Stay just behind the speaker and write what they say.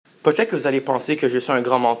Peut-être que vous allez penser que je suis un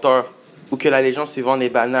grand menteur ou que la légende suivante est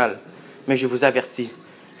banale, mais je vous avertis.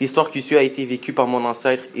 L'histoire qui suit a été vécue par mon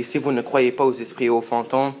ancêtre et si vous ne croyez pas aux esprits et aux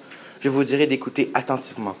fantômes, je vous dirai d'écouter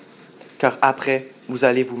attentivement. Car après, vous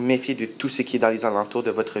allez vous méfier de tout ce qui est dans les alentours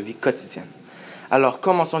de votre vie quotidienne. Alors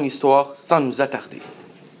commençons l'histoire sans nous attarder.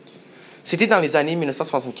 C'était dans les années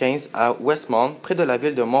 1975 à Westmount, près de la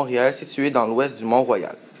ville de Montréal, située dans l'ouest du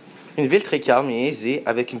Mont-Royal. Une ville très calme et aisée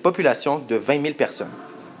avec une population de 20 000 personnes.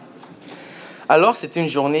 Alors, c'était une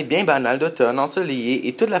journée bien banale d'automne, ensoleillée,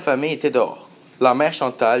 et toute la famille était dehors. La mère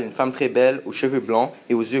Chantal, une femme très belle, aux cheveux blonds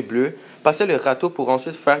et aux yeux bleus, passait le râteau pour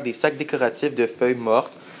ensuite faire des sacs décoratifs de feuilles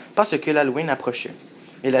mortes parce que l'Halloween approchait.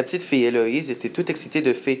 Et la petite fille Héloïse était toute excitée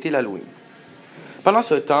de fêter l'Halloween. Pendant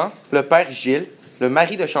ce temps, le père Gilles, le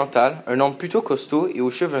mari de Chantal, un homme plutôt costaud et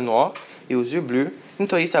aux cheveux noirs et aux yeux bleus,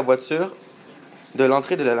 nettoyait sa voiture de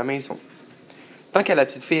l'entrée de la maison. Tant qu'à la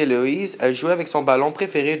petite fille Héloïse, elle jouait avec son ballon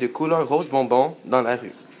préféré de couleur rose bonbon dans la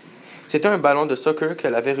rue. C'était un ballon de soccer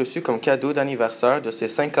qu'elle avait reçu comme cadeau d'anniversaire de ses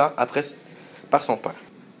 5 ans par son père.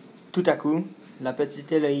 Tout à coup, la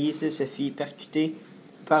petite Héloïse se fit percuter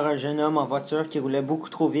par un jeune homme en voiture qui roulait beaucoup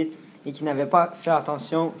trop vite et qui n'avait pas fait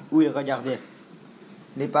attention où il regardait.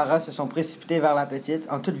 Les parents se sont précipités vers la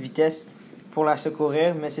petite en toute vitesse pour la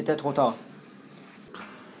secourir, mais c'était trop tard.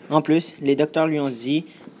 En plus, les docteurs lui ont dit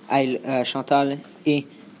à Chantal et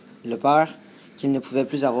le père qu'il ne pouvait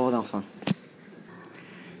plus avoir d'enfant.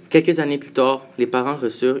 Quelques années plus tard, les parents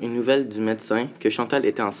reçurent une nouvelle du médecin que Chantal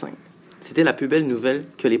était enceinte. C'était la plus belle nouvelle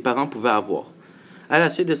que les parents pouvaient avoir. À la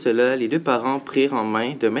suite de cela, les deux parents prirent en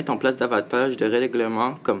main de mettre en place davantage de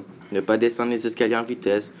règlements comme ne pas descendre les escaliers en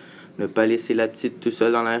vitesse, ne pas laisser la petite tout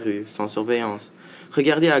seule dans la rue, sans surveillance,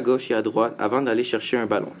 regarder à gauche et à droite avant d'aller chercher un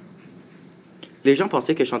ballon. Les gens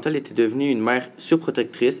pensaient que Chantal était devenue une mère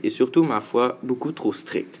surprotectrice et surtout, ma foi, beaucoup trop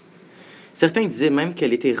stricte. Certains disaient même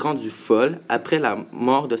qu'elle était rendue folle après la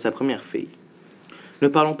mort de sa première fille. Ne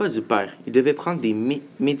parlons pas du père. Il devait prendre des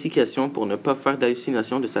médications pour ne pas faire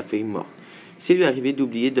d'hallucinations de sa fille morte. S'il lui arrivait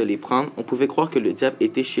d'oublier de les prendre, on pouvait croire que le diable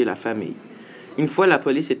était chez la famille. Une fois, la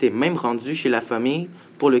police était même rendue chez la famille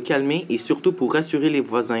pour le calmer et surtout pour rassurer les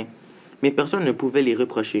voisins. Mais personne ne pouvait les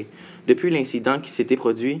reprocher. Depuis l'incident qui s'était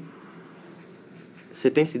produit,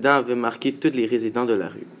 cet incident avait marqué tous les résidents de la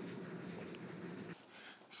rue.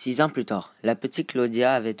 6 ans plus tard, la petite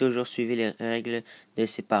Claudia avait toujours suivi les règles de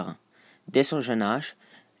ses parents. Dès son jeune âge,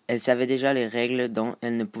 elle savait déjà les règles dont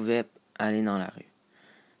elle ne pouvait aller dans la rue.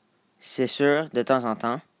 C'est sûr, de temps en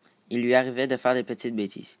temps, il lui arrivait de faire des petites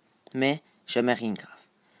bêtises, mais jamais rien de grave.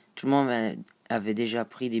 Tout le monde avait déjà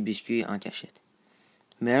pris des biscuits en cachette.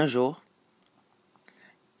 Mais un jour,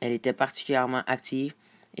 elle était particulièrement active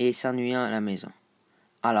et s'ennuyant à la maison.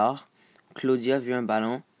 Alors, Claudia vit un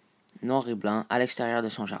ballon noir et blanc à l'extérieur de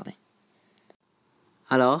son jardin.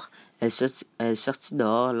 Alors, elle sortit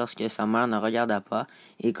dehors lorsque sa mère ne regarda pas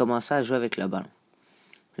et commença à jouer avec le ballon.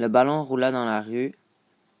 Le ballon roula dans la rue,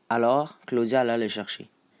 alors Claudia alla le chercher.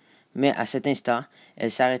 Mais à cet instant,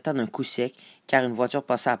 elle s'arrêta d'un coup sec car une voiture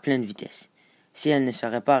passait à pleine vitesse. Si elle ne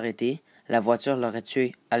serait pas arrêtée, la voiture l'aurait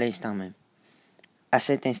tuée à l'instant même. À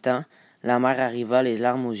cet instant, la mère arriva les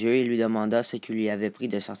larmes aux yeux et lui demanda ce qui lui avait pris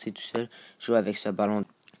de sortir tout seul jouer avec ce ballon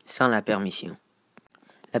sans la permission.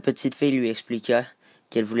 La petite fille lui expliqua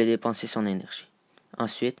qu'elle voulait dépenser son énergie.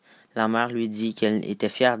 Ensuite, la mère lui dit qu'elle était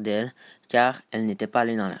fière d'elle car elle n'était pas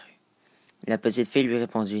allée dans la rue. La petite fille lui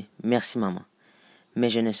répondit « Merci maman, mais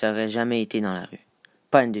je ne serais jamais été dans la rue.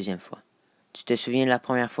 Pas une deuxième fois. Tu te souviens de la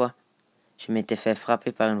première fois? Je m'étais fait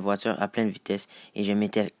frapper par une voiture à pleine vitesse et je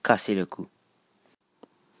m'étais cassé le cou. »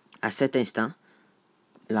 À cet instant,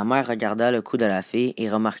 la mère regarda le cou de la fille et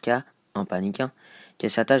remarqua, en paniquant, que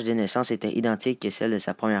sa tache de naissance était identique que celle de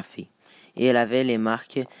sa première fille, et elle avait les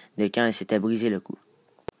marques de quand elle s'était brisé le cou.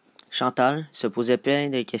 Chantal se posait plein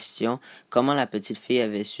de questions comment la petite fille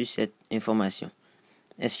avait su cette information.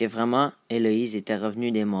 Est-ce que vraiment Héloïse était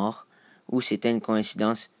revenue des morts ou c'était une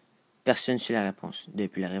coïncidence? Personne ne sut la réponse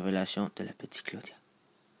depuis la révélation de la petite Claudia.